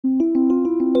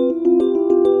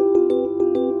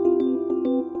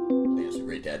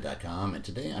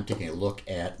Today I'm taking a look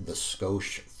at the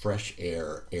Scosche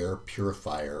FrescheAIR Air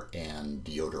Purifier and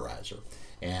Deodorizer.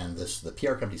 And the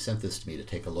PR company sent this to me to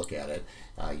take a look at it.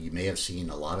 You may have seen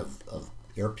a lot of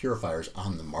air purifiers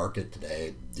on the market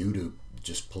today due to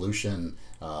just pollution,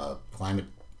 climate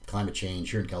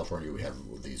change. Here in California we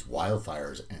have these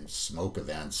wildfires and smoke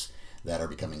events that are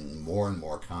becoming more and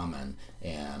more common,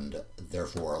 and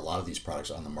therefore a lot of these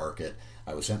products on the market.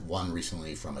 I was sent one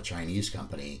recently from a Chinese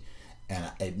company,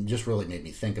 and it just really made me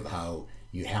think of how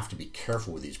you have to be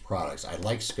careful with these products. I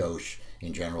like Scosche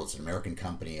in general. It's an American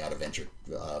company out of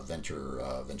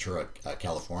Ventura,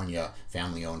 California,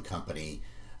 family-owned company.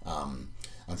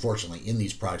 Unfortunately, in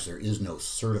these products, there is no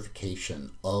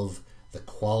certification of the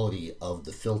quality of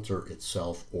the filter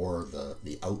itself or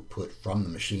the output from the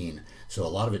machine. So a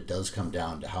lot of it does come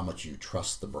down to how much you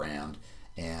trust the brand.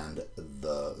 And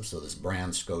so this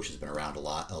brand Scosche has been around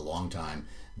a long time,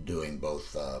 doing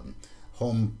both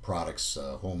home products,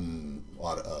 home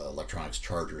electronics,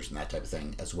 chargers, and that type of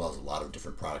thing, as well as a lot of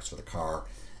different products for the car.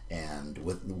 And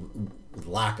with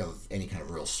lack of any kind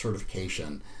of real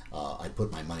certification, I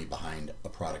put my money behind a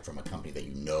product from a company that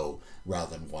you know,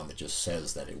 rather than one that just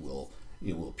says that it will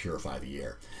purify the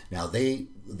air. Now they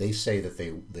say that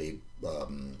they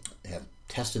have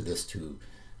tested this to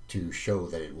show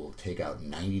that it will take out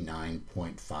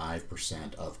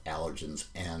 99.5% of allergens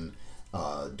and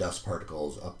dust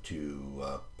particles up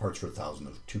to parts per thousand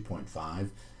of 2.5.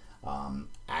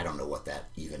 I don't know what that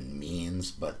even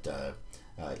means, but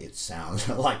it sounds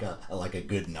like a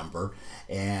good number,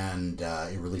 and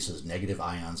it releases negative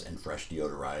ions and fresh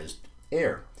deodorized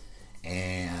air.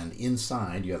 And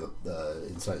inside you have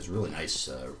inside is really nice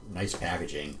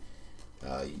packaging.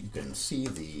 You can see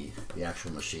the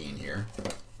actual machine here,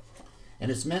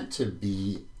 and it's meant to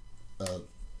be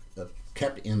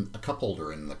kept in a cup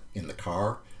holder in the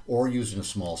car, or used in a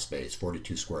small space,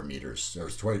 42 square meters, or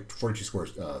 42 square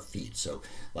feet. So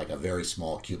like a very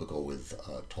small cubicle with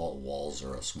tall walls,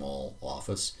 or a small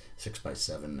office, 6 by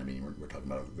 7. I mean, we're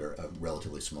talking about a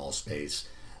relatively small space.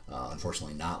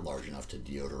 Unfortunately, not large enough to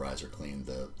deodorize or clean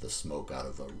the smoke out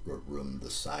of a room the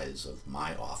size of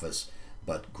my office,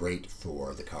 but great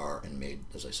for the car, and made,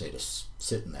 as I say, to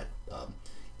sit in that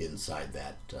inside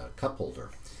that cup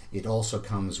holder. It also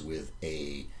comes with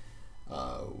a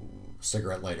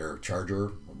cigarette lighter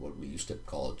charger, what we used to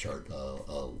call a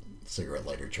cigarette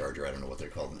lighter charger. I don't know what they're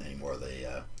called anymore.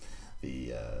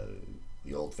 The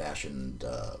old-fashioned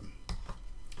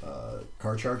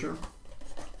car charger,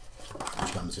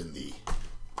 which comes in the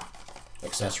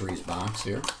accessories box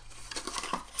here.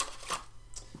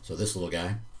 So this little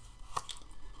guy,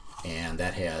 and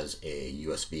that has a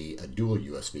dual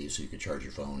USB, so you can charge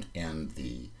your phone and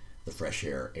the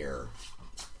FrescheAIR Air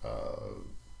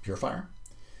Purifier.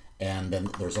 And then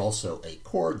there's also a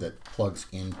cord that plugs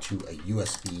into a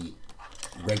USB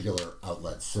regular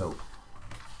outlet. So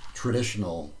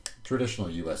traditional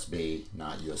USB,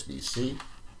 not USB-C.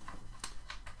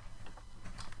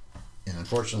 And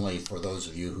unfortunately, for those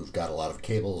of you who've got a lot of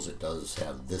cables, it does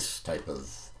have this type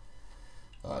of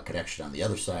connection on the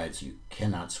other side, so you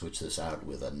cannot switch this out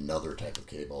with another type of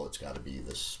cable. It's got to be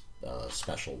this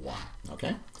special one.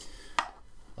 Okay.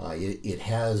 It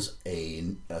has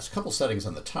a couple settings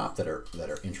on the top that are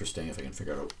interesting. If I can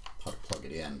figure out how to plug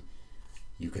it in,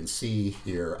 you can see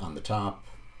here on the top,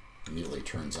 immediately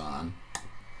turns on.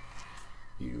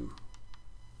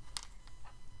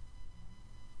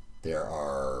 There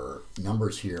are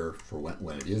numbers here for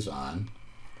when it is on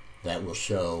that will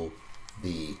show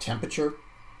the temperature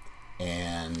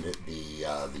and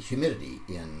the humidity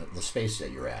in the space that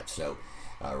you're at. So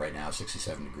right now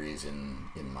 67 degrees in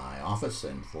my office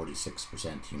and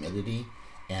 46% humidity,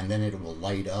 and then it will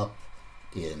light up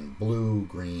in blue,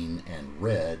 green, and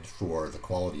red for the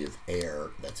quality of air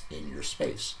that's in your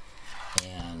space.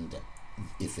 And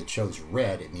if it shows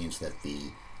red, it means that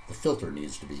the filter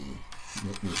needs to be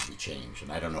changed.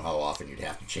 And I don't know how often you'd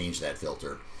have to change that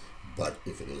filter, but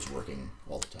if it is working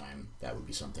all the time, that would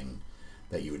be something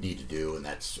that you would need to do, and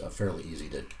that's fairly easy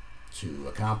to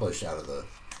accomplish. Out of the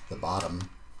bottom,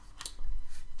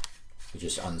 it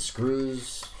just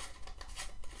unscrews,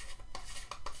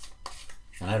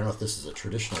 and I don't know if this is a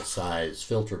traditional size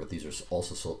filter, but these are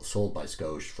also sold by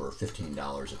Scosche for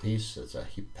 $15 a piece. It's a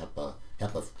HEPA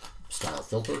style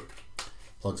filter.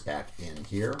 Plugs back in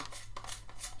here,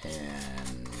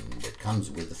 and it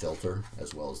comes with the filter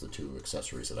as well as the two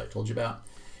accessories that I told you about.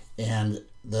 And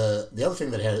the other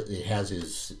thing that it has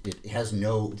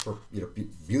no, for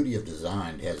beauty of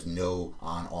design, it has no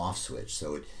on-off switch.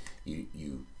 So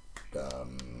you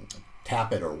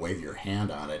tap it or wave your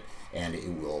hand on it, and it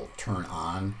will turn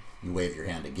on. You wave your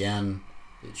hand again,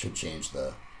 it should change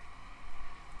the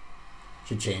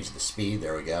should change the speed.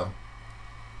 There we go.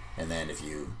 And then if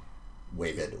you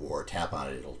wave it or tap on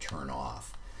it, it'll turn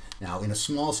off. Now, in a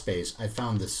small space, I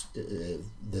found this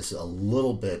a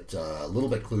little bit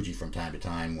kludgy from time to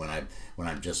time. When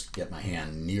I just get my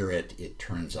hand near it, it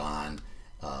turns on.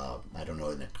 I don't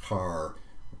know, in a car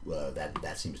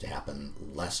that seems to happen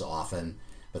less often,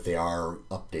 but they are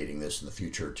updating this in the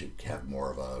future to have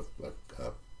more of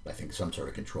a I think some sort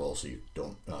of control, so you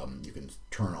don't you can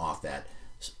turn off that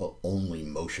only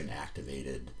motion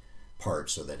activated part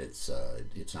so that it's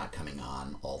not coming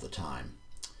on all the time.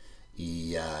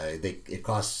 It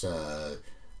costs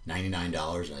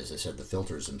 $99, and as I said, the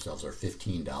filters themselves are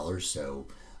 $15, so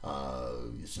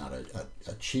it's not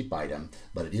a cheap item,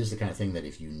 but it is the kind of thing that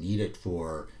if you need it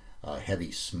for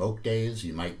heavy smoke days,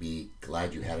 you might be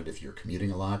glad you had it if you're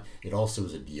commuting a lot. It also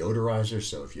is a deodorizer,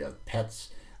 so if you have pets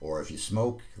or if you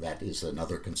smoke, that is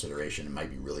another consideration. It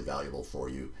might be really valuable for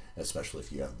you, especially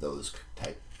if you have those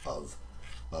type of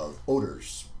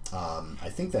odors. I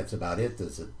think that's about it.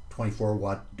 There's a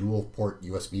 24-watt dual port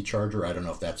USB charger. I don't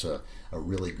know if that's a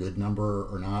really good number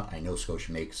or not. I know Scosche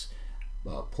makes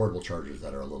portable chargers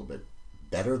that are a little bit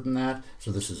better than that.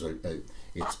 So this is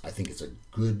I think it's a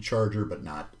good charger, but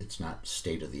it's not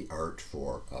state of the art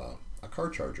for a car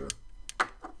charger.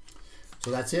 So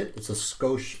that's it. It's a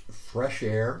Scosche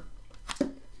FrescheAIR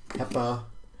HEPA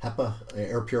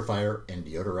Air Purifier and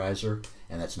Deodorizer,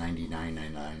 and that's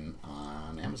 $99.99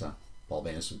 on Amazon. Paul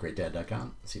Banis of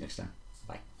GreatDad.com. See you next time.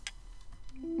 Bye.